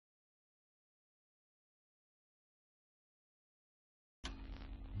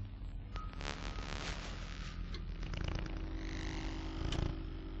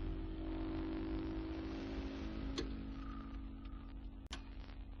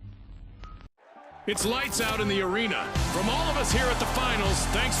It's lights out in the arena. From all of us here at the finals,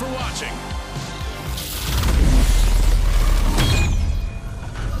 thanks for watching.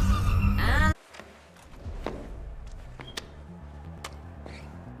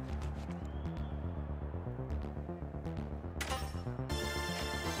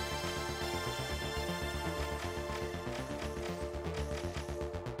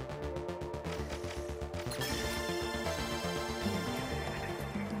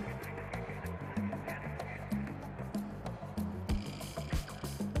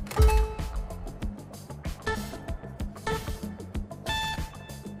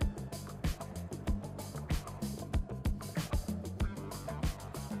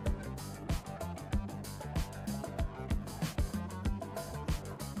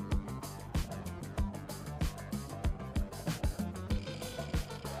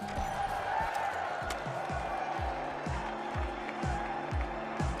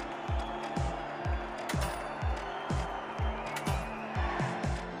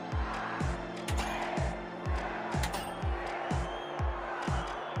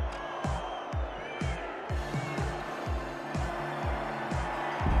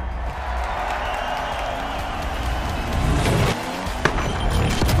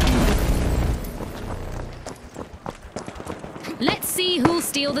 Let's see who'll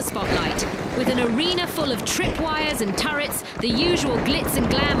steal the spotlight. With an arena full of tripwires and turrets, the usual glitz and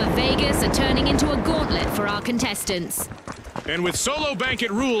glam of Vegas are turning into a gauntlet for our contestants. And with solo banquet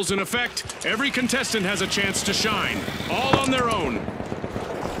rules in effect, every contestant has a chance to shine, all on their own.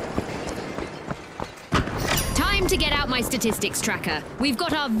 Time to get out my statistics tracker. We've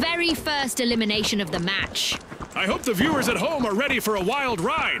got our very first elimination of the match. I hope the viewers at home are ready for a wild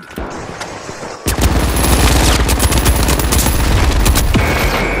ride.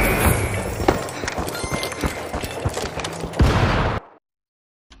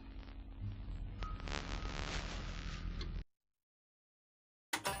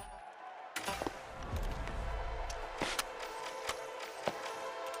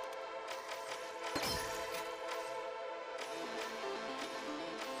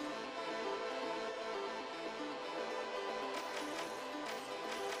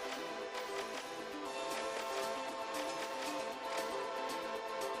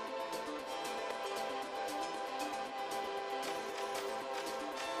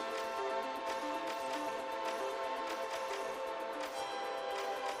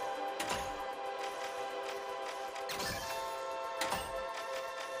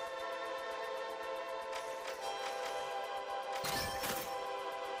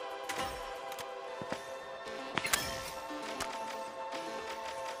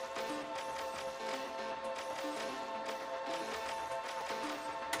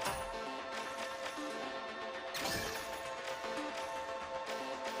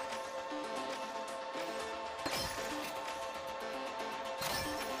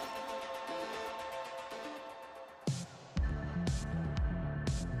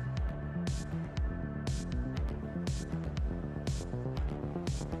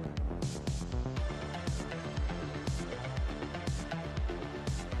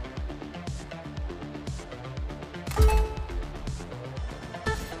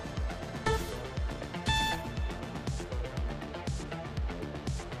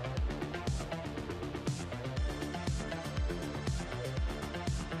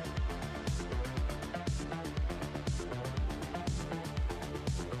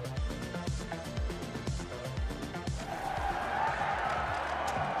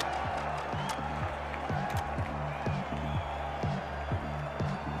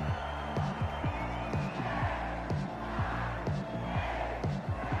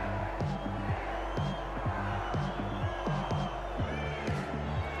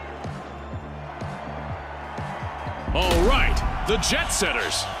 All right, the Jet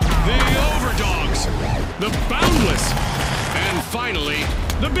Setters, the Overdogs, the Boundless, and finally,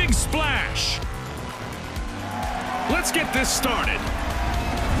 the Big Splash. Let's get this started.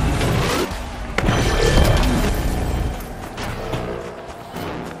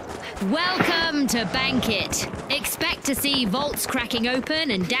 Welcome to Banquet. Expect to see vaults cracking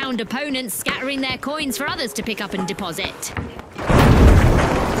open and downed opponents scattering their coins for others to pick up and deposit.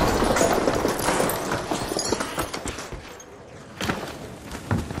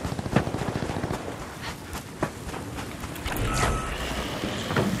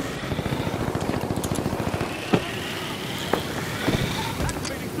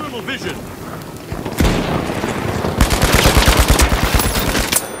 Vision.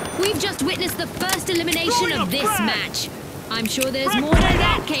 We've just witnessed the first elimination of this match. I'm sure there's more where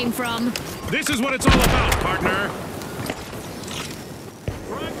that came from. This is what it's all about, partner.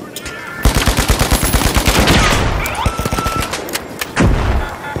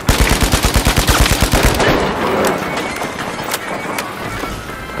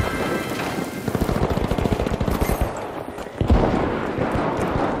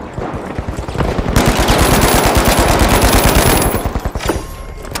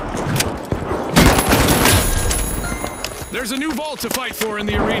 There's a new vault to fight for in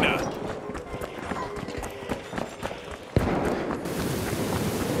the arena.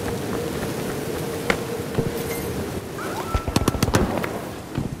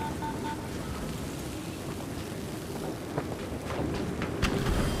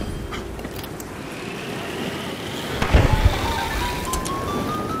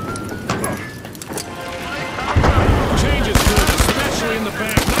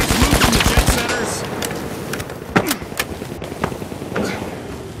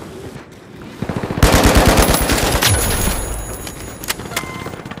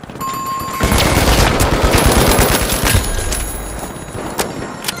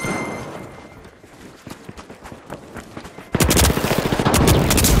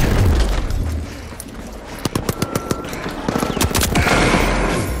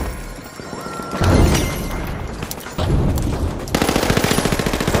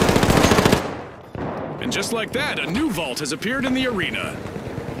 Just like that, a new vault has appeared in the arena.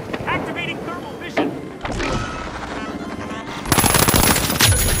 Activating thermal vision.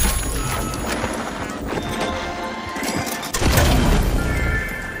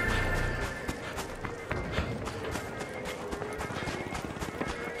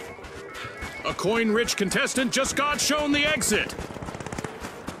 A coin-rich contestant just got shown the exit.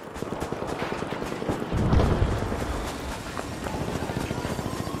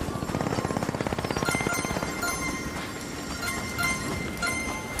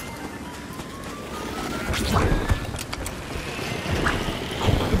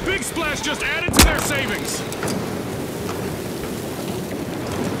 The Big Splash just added to their savings.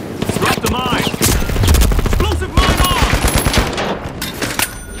 Drop the mine. Explosive mine on.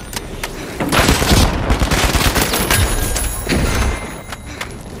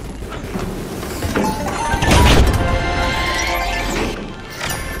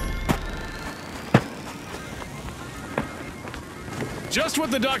 Just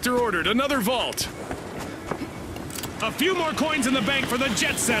what the doctor ordered, another vault. A few more coins in the bank for the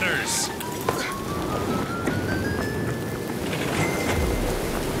Jet Setters.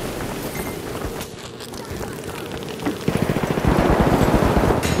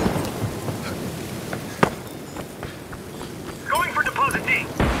 Going for deposit D.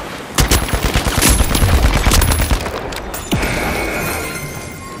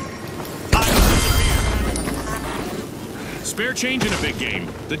 Spare change in a big game.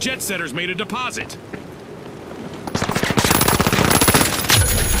 The Jet Setters made a deposit.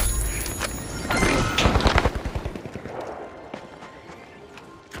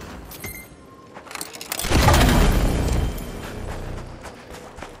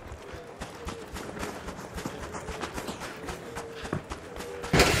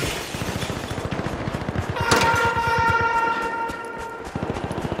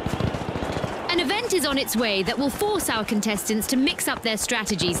 An event is on its way that will force our contestants to mix up their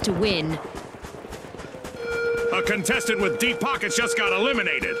strategies to win. A contestant with deep pockets just got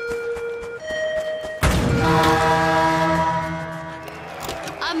eliminated.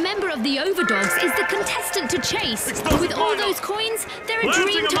 A member of the Overdogs is the contestant to chase. With all those coins, they're a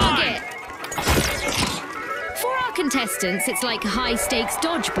dream target. For our contestants, it's like high-stakes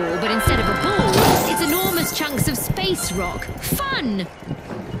dodgeball, but instead of a ball, it's enormous chunks of space rock. Fun!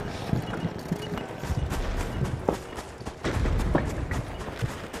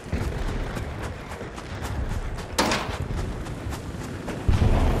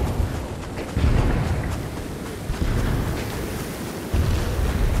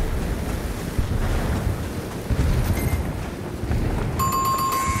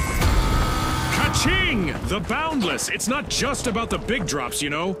 Ka-ching! The Boundless. It's not just about the big drops, you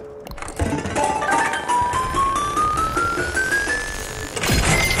know.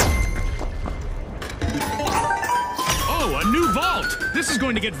 Oh, a new vault! This is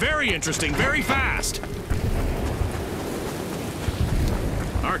going to get very interesting very fast.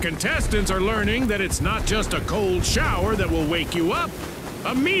 Our contestants are learning that it's not just a cold shower that will wake you up.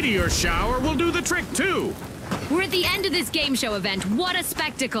 A meteor shower will do the trick, too. We're at the end of this game show event. What a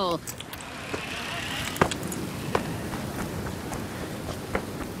spectacle!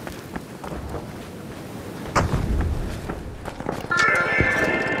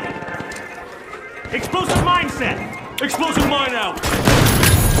 Explosive mine set. Explosive mine out.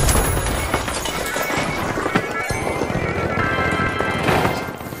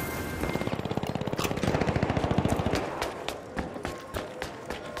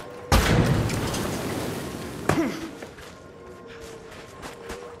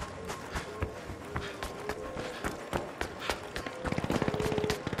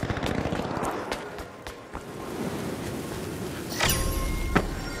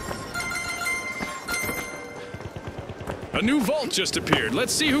 A A new vault just appeared.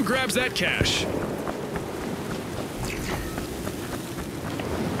 Let's see who grabs that cash.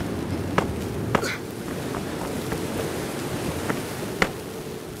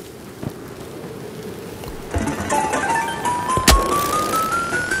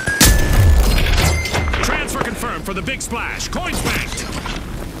 Transfer confirmed for the big splash. Coins banked.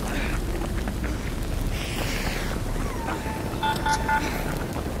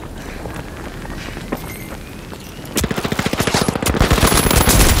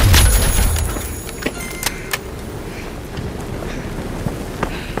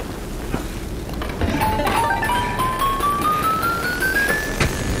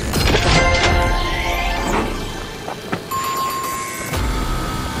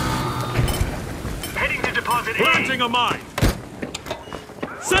 Planting a mine!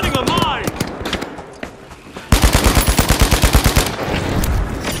 Setting a mine!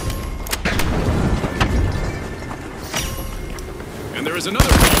 And there is another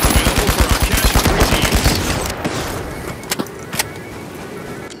vault available for our cash-hungry teams.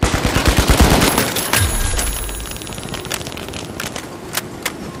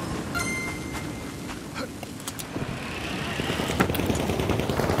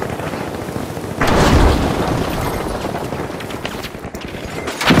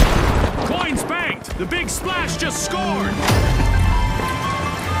 The big splash just scored! A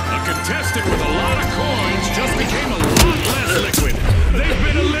contestant with a lot of coins just became a lot less liquid. They've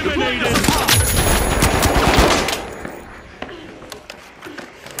been eliminated!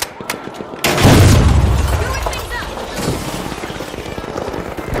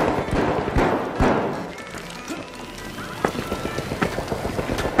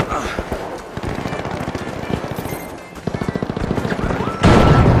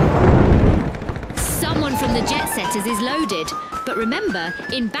 From the jet setters is loaded, but remember,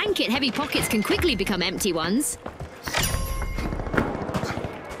 in Bank It, heavy pockets can quickly become empty ones.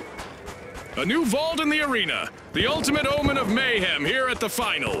 A new vault in the arena. The ultimate omen of mayhem here at the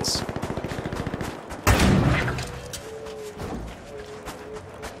finals.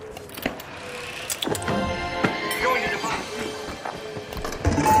 Going to deposit.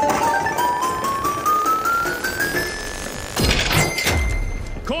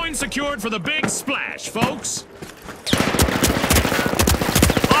 Coin secured for the big splash, folks.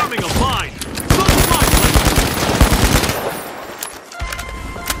 Arming a mine.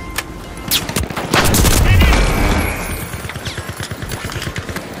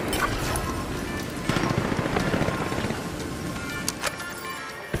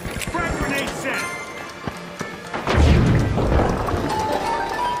 Frag grenade set.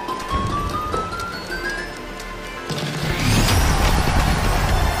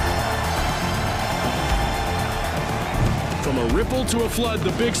 From a ripple to a flood,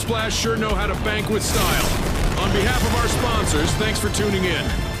 the Big Splash sure know how to bank with style. On behalf of our sponsors, thanks for tuning in.